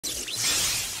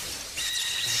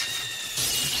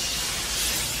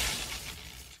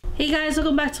Hey guys,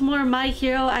 welcome back to more My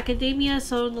Hero Academia.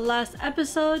 So in the last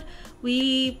episode,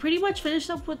 we pretty much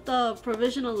finished up with the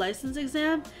provisional license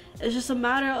exam. It's just a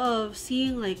matter of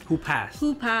seeing like who passed.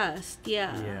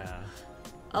 Yeah.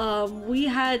 We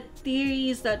had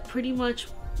theories that pretty much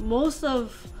most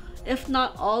of, if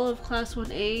not all of Class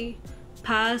 1A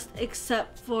passed,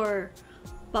 except for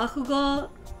Bakugo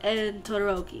and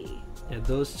Todoroki. Yeah,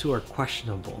 those two are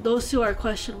questionable. Those two are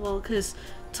questionable because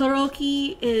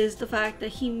Todoroki is the fact that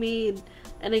he made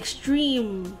an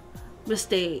extreme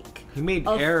mistake. He made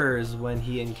errors when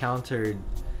he encountered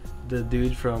the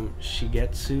dude from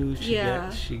Shigetsu,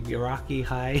 Shigaraki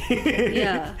High.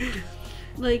 Yeah.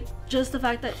 Like, just the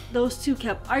fact that those two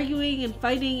kept arguing and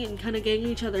fighting and kind of getting in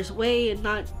each other's way and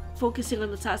not focusing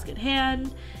on the task at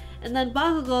hand. And then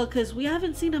Bakugo, because we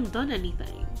haven't seen him done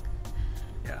anything.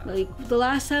 Yeah. Like, the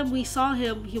last time we saw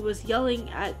him, he was yelling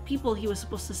at people he was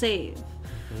supposed to save.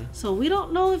 So we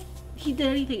don't know if he did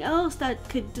anything else that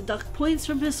could deduct points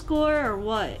from his score or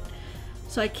what.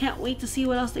 So I can't wait to see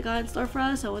what else they got in store for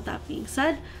us. And with that being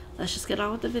said, let's just get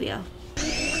on with the video.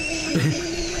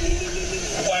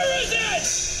 Where is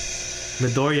it?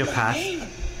 Midoriya passed.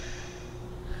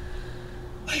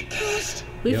 I passed.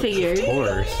 We figured.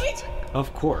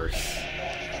 Of course.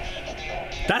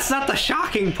 That's not the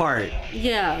shocking part.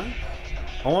 Yeah.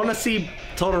 I want to see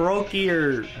Todoroki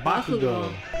or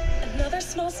Bakugo. Another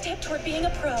small step toward being a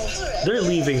pro. They're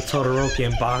leaving Todoroki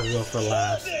and Bakugo for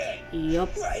last.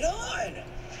 Yep. Right on.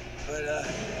 But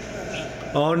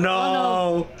Oh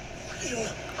no!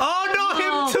 Oh no,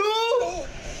 him too!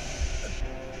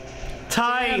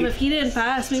 Tight. Damn, if he didn't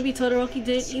pass, maybe Todoroki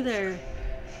didn't either.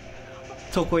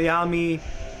 Tokoyami,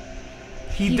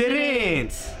 he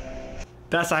didn't.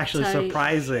 That's actually Tight. Todoroki!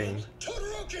 surprising.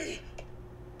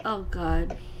 Oh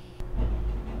god.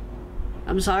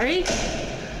 I'm sorry?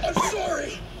 I'm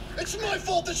sorry! It's my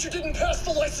fault that you didn't pass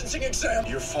the licensing exam!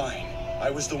 You're fine. I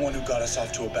was the one who got us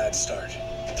off to a bad start.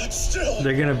 But still,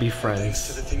 They're gonna be thanks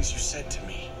to the friends. things you said to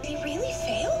me. Did he really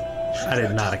fail? I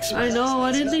did not expect. I know,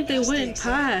 I didn't think they wouldn't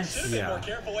pass. Should've been Yeah. more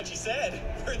careful what you said.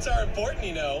 Words are important,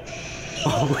 you know.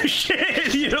 Oh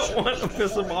shit! You don't want to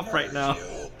piss him off right now.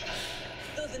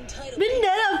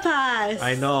 Mineta pass!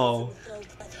 I know.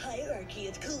 Hierarchy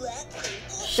is collapsing.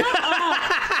 Shut up!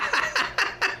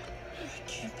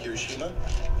 Hiroshima?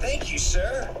 Thank you,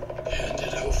 sir. Hand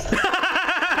it over.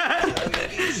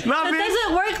 Not It me.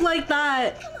 doesn't work like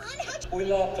that. We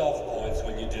lopped off points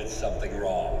when you did something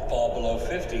wrong. Fall below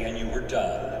 50 and you were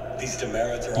done. These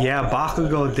demerits are Yeah,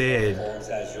 Bakugo did.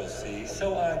 as you'll see,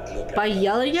 so I'd look By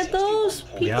yelling at those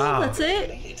people, Yeah. that's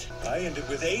it? I ended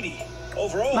with 80.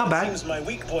 Overall, Not bad. it seems my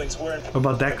weak points weren't. What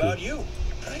about Deku? About you?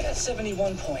 I got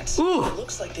 71 points. Ooh. It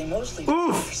looks like they mostly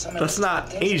Oof, for some that's of the not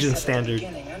things they Asian said at the standard.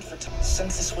 beginning and for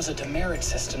since this was a demerit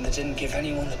system that didn't give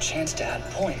anyone the chance to add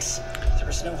points, there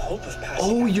was no hope of passing.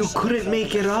 Oh, after you someone couldn't fell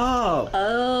make it below. up. So I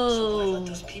Oh. let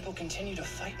those people continue to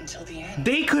fight until the end.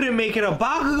 They couldn't make it up.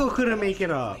 Bakugo couldn't make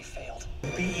it up. They failed.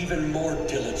 Be even more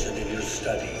diligent in your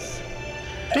studies.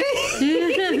 Yeah.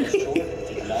 Jordan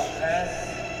did not pass.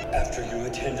 After you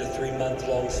attend a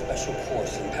 3-month-long special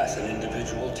course and pass an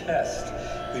individual test,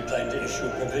 we plan to issue a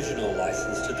provisional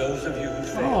license to those of you who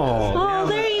failed. Oh, Oh,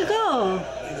 there you go.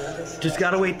 In order for just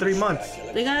gotta wait 3 months.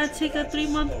 They gotta take a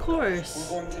 3-month course.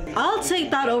 we're going to I'll take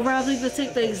that over having to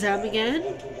take the exam again.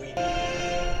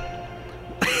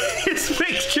 His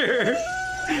picture.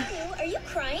 Are you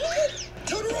crying?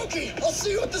 Todoroki, I'll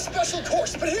see you at the special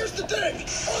course, but here's the thing.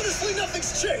 Honestly,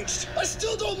 nothing's changed. I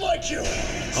still don't like you.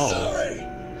 Oh. Sorry.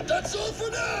 That's all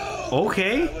for now.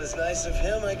 Okay. That was nice of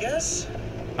him, I guess.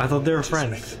 I thought they were Just make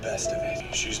friends. the best of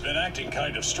it. She's been acting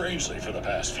kind of strangely for the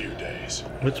past few days.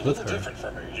 What's with A little her? different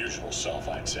from her usual self,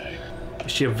 I'd say.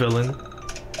 Is she a villain?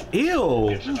 Ew.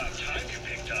 It's about time you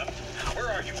picked up. Where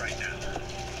are you right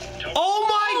now? Oh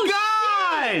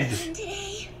my god!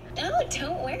 Today? Oh,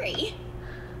 don't worry.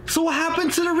 So what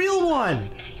happened to the real one?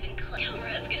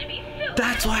 Elra's gonna be so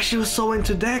That's why she was so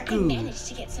into Deku. managed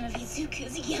to get some of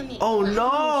Izuku's yummy. Oh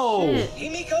no! Shit.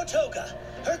 Himiko Toga.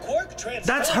 Her quirk transforms.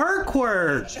 That's her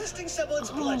quirk. Ingesting someone's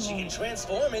blood, she can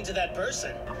transform into that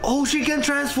person. Oh, she can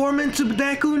transform into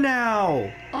Deku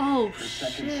now. Oh,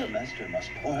 Second shit. semester must,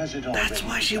 or has it That's already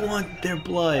why she begun? wants their I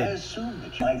blood. assume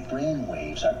that my brain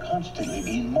waves are constantly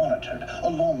being monitored,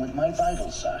 along with my vital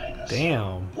signs.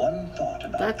 Damn. One thought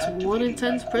about That's activating one my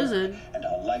intense quirk, prison. and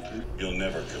I'll likely. You'll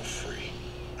never go free.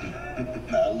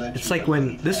 I'll let It's you like when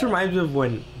believe this that. reminds me of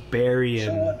when Barry So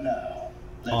and what now?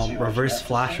 Let's hear what Reverse you have to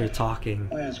Flash say. are talking,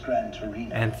 Where's Gran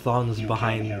Torino? and Thawne's You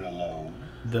behind came here alone.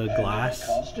 the And at a glass.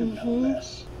 cost of no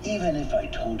less. Even if I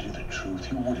told you the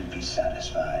truth, you wouldn't be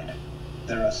satisfied.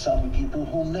 There are some people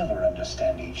who'll never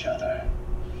understand each other.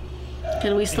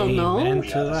 Can we still know? Amen We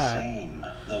to are the that. same,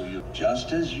 though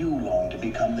just as you long to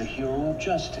become the hero of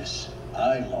justice,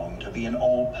 I long to be an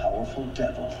all-powerful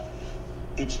devil.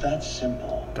 It's that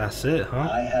simple. That's it, huh?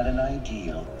 I had an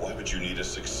ideal. Why would you need a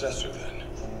successor then?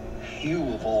 You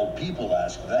of all people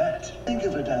ask that. Think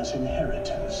of it as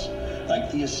inheritance,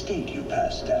 like the estate you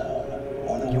pass down,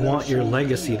 or the You want your well-sown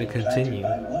legacy to field planted continue.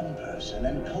 by one person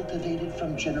and cultivated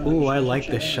from generation Ooh, I to like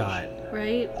this generation. shot.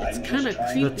 Right? It's I'm kind of just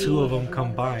trying creepy. to The two of them do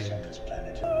combined. on this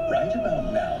planet. Right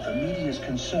about now, the media's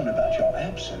concern about your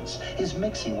absence is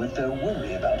mixing with their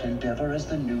worry about Endeavor as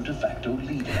the new de facto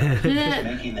leader. It's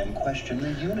making them question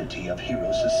the unity of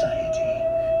hero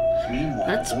society. Meanwhile,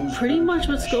 That's those pretty lurking much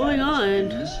in what's the going shadows have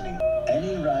been on. listening.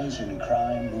 Any rise in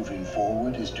crime moving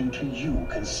forward is due to you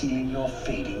concealing your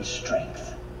fading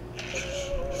strength.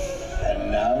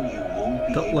 And now you won't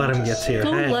be Don't able let him to get to your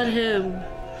Don't head. let him.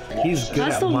 He's good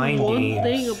That's at the mind one games.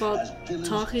 thing about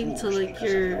talking to like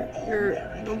your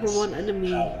number one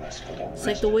enemy. It's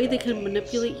like the way they can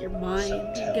manipulate your mind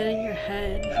and get in your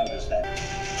head. How does that?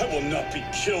 I will not be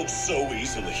killed so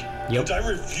easily. Yep. And I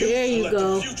refuse There to you let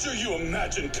go. the future you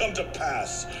imagine come to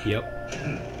pass. Yep.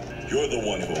 You're the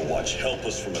one who will watch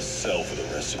helpless from a cell for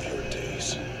the rest of your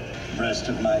days. Rest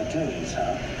of my days,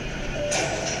 huh?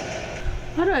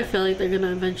 Why do I feel like they're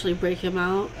gonna eventually break him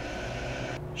out?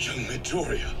 Young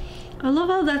Midoriya. I love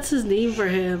how that's his name for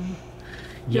him.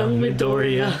 Young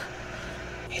Midoriya.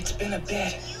 It's been a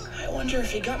bit. I wonder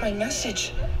if you got my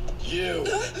message. You.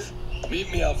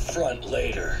 Meet me up front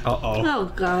later. Uh-oh. Oh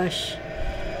gosh.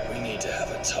 We need to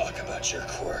have a talk about your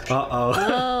quirk.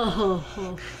 Uh-oh.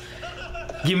 Oh.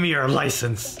 Give me your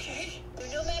license.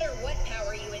 No matter what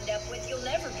power you end up with, you'll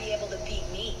never be able to beat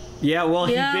me. Yeah, well,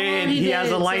 Yeah, he did. well, he he has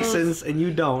did, a so- license, and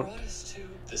you don't.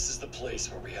 This is the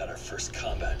place where we had our first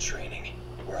combat training,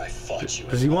 where I fought you.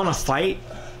 Does he want to fight?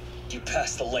 You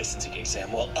passed the licensing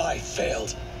exam while I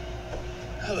failed.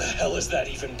 How the hell is that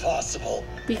even possible?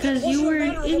 Because you were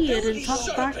an idiot and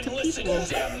talked back to Listen, people. you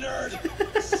damn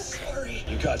nerd. Sorry.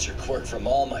 You got your quirk from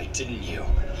All Might, didn't you?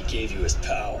 He gave you his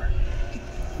power.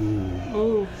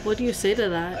 Oh, what do you say to I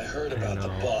that? heard about the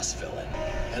boss villain,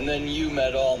 and then you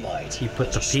met All Might. He put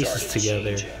and the you pieces started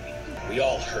together. changing. We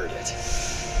all heard it.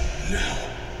 Now,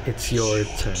 It's your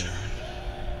turn.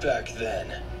 back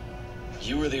then,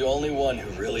 you were the only one who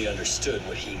really understood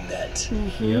what he meant.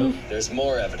 Yep. There's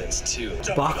more evidence too.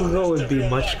 Bakugo would be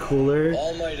much cooler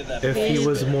All Might in that if he place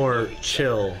was didn't more know each other.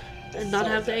 chill. And not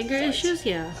have the anger issues?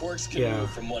 Yeah. Quirks can Yeah. move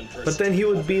from one person But then he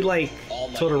would be like All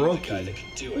Might knew the guy that Todoroki.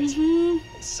 could do it. And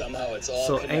somehow it's all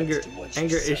So connected to what you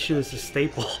anger said issue is a about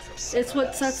staple. from It's someone what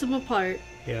else. sets him apart.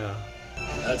 Yeah.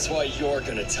 That's why you're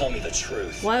gonna tell me the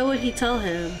truth. Why would he tell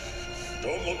him?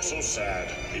 Don't look so sad.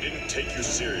 He didn't take you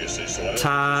seriously, so I don't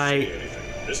Ty. say anything.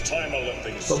 This time I'll let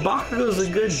things But slip. Bakugo's a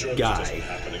good Sure this guy. doesn't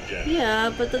happen again.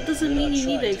 Yeah, but that doesn't You're mean not you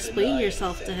need to trying explain deny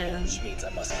yourself to anything, him. Which means I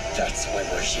must. That's why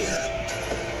we're here.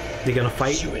 They gonna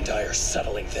fight? You and I are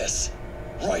settling this.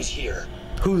 Right here.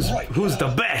 Who's Right the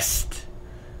now. best?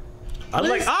 I'd What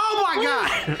like. is- Oh my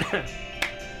god!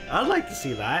 I'd like to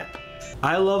see that.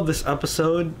 I love this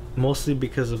episode mostly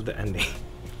because of the ending.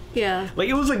 Yeah. Like,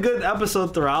 it was a good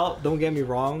episode throughout. Don't get me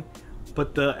wrong,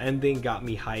 but the ending got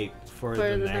me hyped for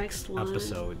the next one.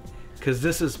 episode. Because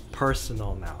this is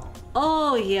personal now.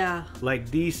 Oh, yeah. Like,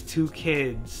 these two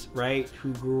kids, right,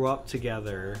 who grew up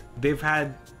together, they've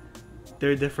had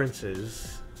their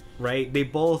differences, right? They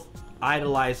both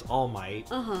idolize All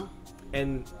Might, Uh-huh.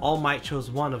 and All Might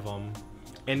chose one of them,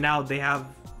 and now they have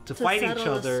to fight each settle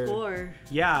the other. score.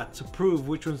 Yeah, to prove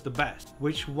which one's the best.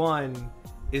 Which one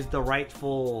is the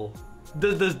rightful...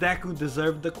 Does Deku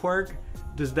deserve the quirk?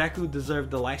 Does Deku deserve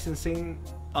the licensing?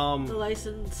 The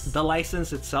license. The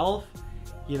license itself?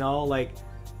 You know, like...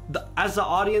 as the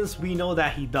audience, we know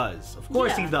that he does. Of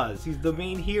course he Yeah. does. He's the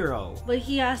main hero. But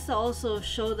he has to also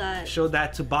show that Show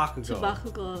that to Bakugo. to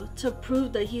Bakugo to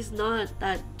prove that he's not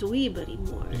that dweeb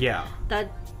anymore. Yeah. That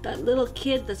little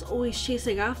kid that's always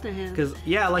chasing after him. Because,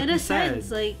 yeah, like in you a said...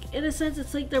 sense,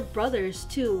 it's like they're brothers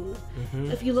too.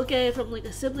 Mm-hmm. If you look at it from like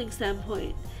a sibling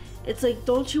standpoint, it's like,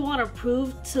 don't you want to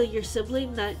prove to your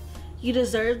sibling that you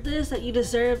deserve this, that you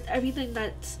deserve everything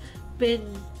that's been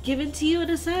given to you in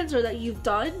a sense, or that you've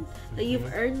done, that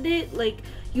you've earned it? Like,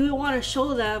 you want to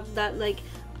show them that, like,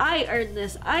 I earned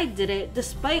this, I did it,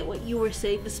 despite what you were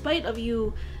saying, despite of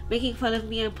you making fun of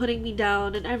me and putting me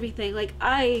down and everything. Like,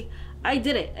 I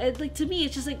did it. And, like, to me,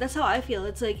 it's just like, that's how I feel.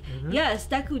 It's like, yes,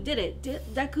 Deku did it.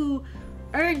 Deku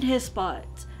earned his spot.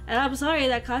 And I'm sorry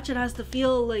that Kachan has to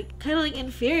feel like kind of like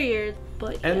inferior,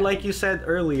 but And yeah. like you said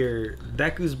earlier,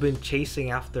 Deku's been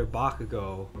chasing after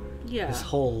Bakugo yeah. his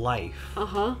whole life.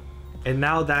 Uh-huh. And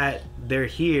now that they're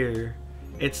here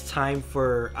it's time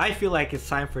for, I feel like it's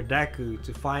time for Deku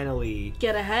to finally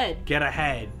Get ahead.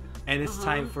 And it's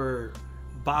time for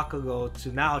Bakugo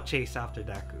to now chase after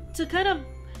Deku. To kind of,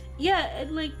 yeah,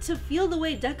 and like to feel the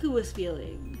way Deku was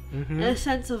feeling. In a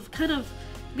sense of kind of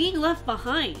being left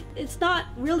behind. It's not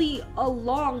really a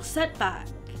long setback.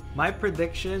 My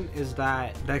prediction is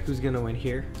that Deku's gonna win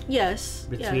here. Yes.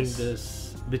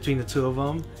 Between the two of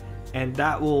them, and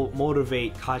that will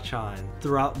motivate Kachan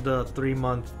throughout the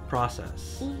 3-month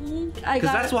process. Because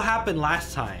that's what happened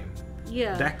last time.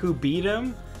 Yeah. Deku beat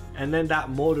him, and then that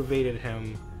motivated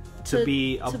him to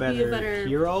be a better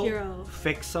hero,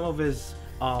 fix some of his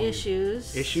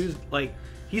issues. Like,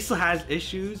 he still has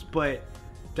issues, but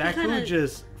Deku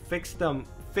just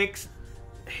fixed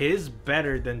his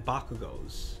better than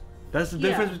Bakugo's. That's the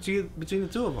difference between the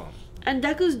two of them. And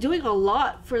Deku's doing a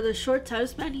lot for the short time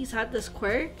span he's had this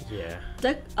quirk. Yeah.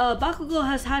 Bakugo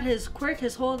has had his quirk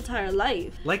his whole entire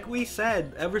life. Like we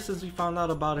said, ever since we found out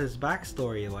about his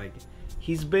backstory, like,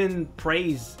 he's been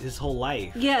praised his whole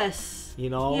life. Yes. You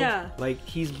know? Yeah. Like,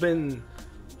 he's been,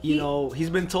 he's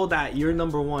been told that you're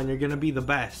number one, you're gonna be the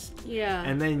best. Yeah.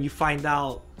 And then you find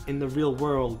out in the real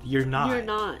world, you're not. You're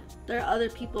not. There are other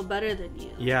people better than you.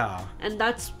 Yeah. And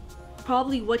that's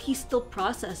probably what he's still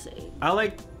processing. I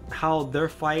like how their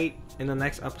fight in the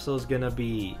next episode is gonna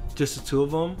be just the two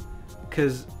of them,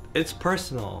 because it's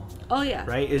personal. Oh yeah.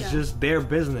 Right? It's just their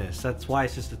business. That's why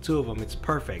it's just the two of them. It's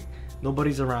perfect.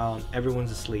 Nobody's around.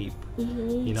 Everyone's asleep.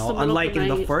 You know, unlike in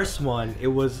the first one, it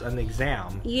was an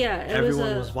exam. Yeah.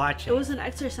 Everyone was watching. It was an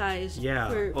exercise. Yeah.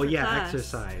 For class.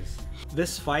 Exercise.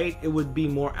 This fight, it would be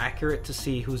more accurate to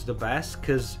see who's the best,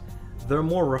 because they're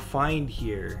more refined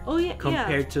here. Oh yeah.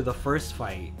 Compared to the first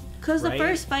fight. Because the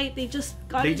first fight, they just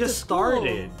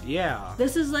started. Yeah.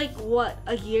 This is like, what,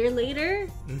 a year later?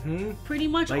 Pretty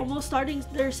much, like, almost starting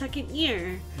their second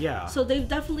year. Yeah. So they've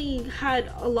definitely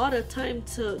had a lot of time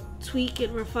to tweak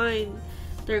and refine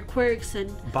their quirks. And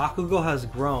Bakugo has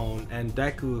grown, and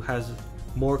Deku has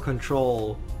more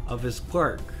control of his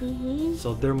quirk.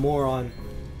 So they're more on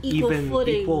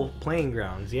equal playing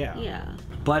grounds. Yeah. Yeah.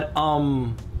 But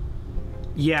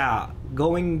yeah,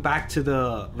 going back to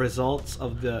the results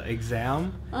of the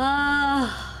exam,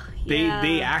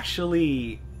 they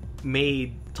actually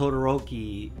made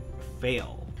Todoroki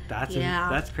fail.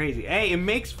 That's crazy. Hey, it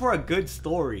makes for a good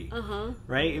story.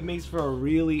 Right? It makes for a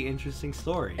really interesting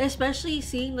story. Especially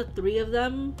seeing the three of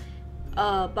them,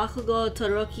 Bakugo,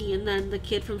 Todoroki, and then the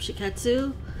kid from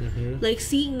Shiketsu. Like,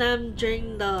 seeing them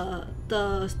during the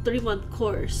 3-month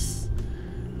course.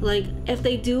 Like, if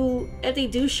they do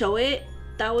show it,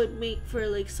 that would make for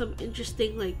like some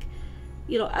interesting, like,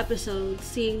 you know, episodes,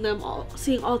 seeing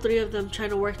all three of them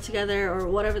trying to work together or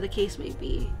whatever the case may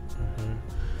be.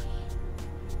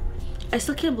 I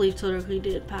still can't believe Todoroki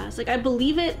didn't pass. Like, I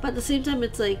believe it, but at the same time,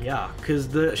 it's like, yeah, because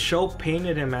the show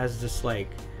painted him as this, like,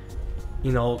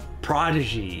 you know,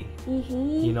 prodigy.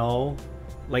 You know,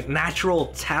 like, natural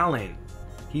talent.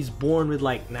 He's born with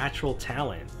like natural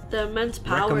talent. The immense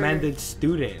power. Recommended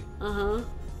student.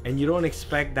 And you don't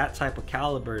expect that type of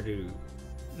caliber to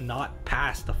not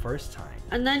pass the first time.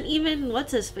 And then even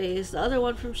what's his face, the other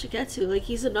one from Shiketsu, like,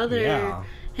 he's another.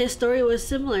 His story was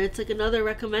similar. It's like another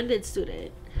recommended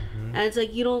student, and it's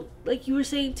like, you don't, like you were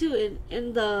saying too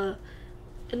in the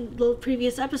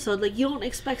previous episode, like, you don't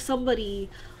expect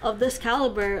somebody of this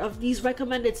caliber, of these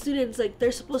recommended students, like,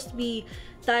 they're supposed to be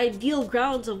the ideal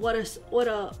grounds of what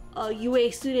a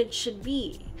UA student should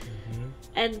be.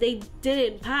 And they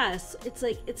didn't pass. It's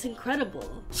like, it's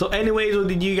incredible. So anyways, what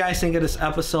did you guys think of this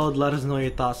episode? Let us know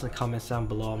your thoughts in the comments down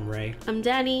below. I'm Ray. I'm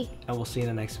Danii. And we'll see you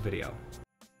in the next video.